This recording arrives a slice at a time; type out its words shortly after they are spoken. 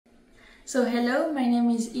So hello, my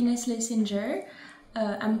name is Inès Lessinger.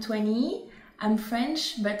 I'm 20. I'm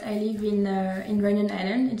French, but I live in Réunion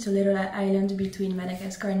Island. It's a little island between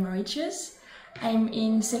Madagascar and Mauritius. I'm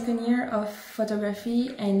in second year of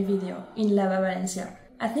photography and video in LABA Valencia.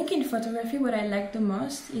 I think in photography what I like the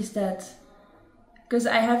most is that, because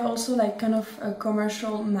I have also like kind of a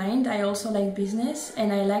commercial mind, I also like business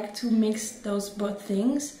and I like to mix those both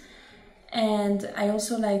things. And I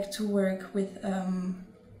also like to work with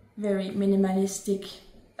very minimalistic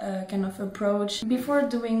kind of approach. Before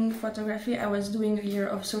doing photography, I was doing a year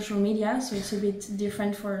of social media, so it's a bit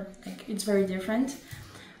different it's very different.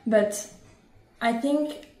 But I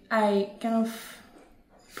think I kind of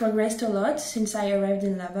progressed a lot since I arrived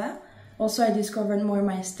in LABA. Also, I discovered more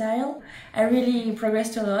my style. I really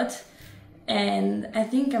progressed a lot, and I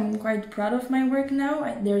think I'm quite proud of my work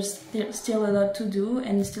now. There's still a lot to do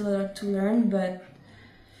and still a lot to learn, but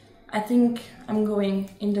I think I'm going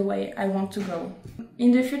in the way I want to go.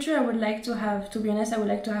 In the future, I would like to have, to be honest, I would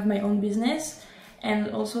like to have my own business, and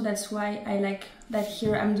also that's why I like that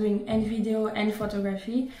here I'm doing and video and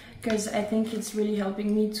photography, because I think it's really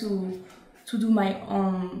helping me to do my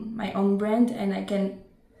own brand, and I can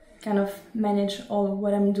kind of manage all of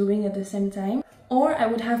what I'm doing at the same time. Or I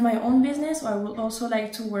would have my own business, or I would also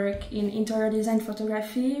like to work in interior design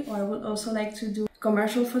photography, or I would also like to do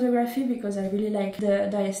commercial photography because I really like the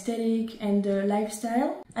aesthetic and the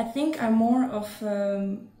lifestyle. I think I'm more of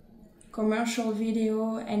commercial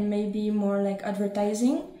video and maybe more like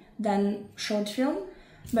advertising than short film.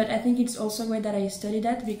 But I think it's also a way that I study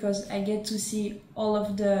that, because I get to see all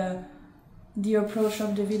of the approach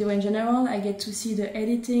of the video in general. I get to see the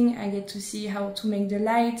editing, I get to see how to make the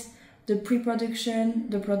light, the pre-production,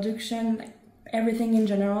 the production, like everything in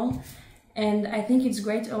general. And I think it's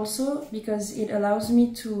great also because it allows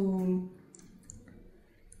me to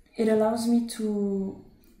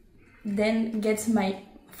then get my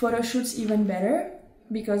photo shoots even better,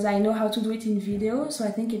 because I know how to do it in video, so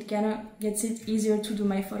I think it kind of gets it easier to do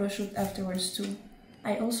my photo shoot afterwards too.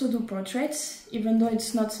 I also do portraits, even though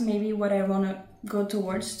it's not maybe what I want to go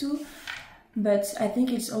towards to, but I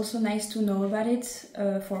think it's also nice to know about it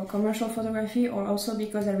for commercial photography, or also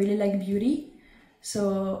because I really like beauty.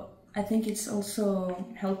 So I think it's also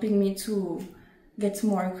helping me to get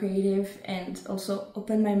more creative and also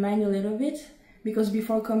open my mind a little bit, because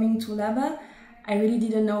before coming to LABA, I really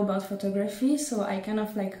didn't know about photography, so I kind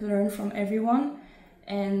of like learned from everyone.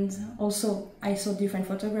 And also I saw different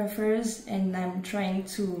photographers, and I'm trying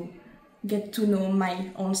to get to know my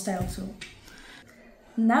own style too.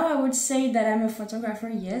 Now I would say that I'm a photographer,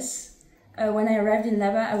 yes. When I arrived in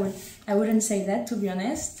LABA, I wouldn't say that, to be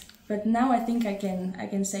honest. But now I think I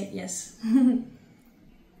can say yes.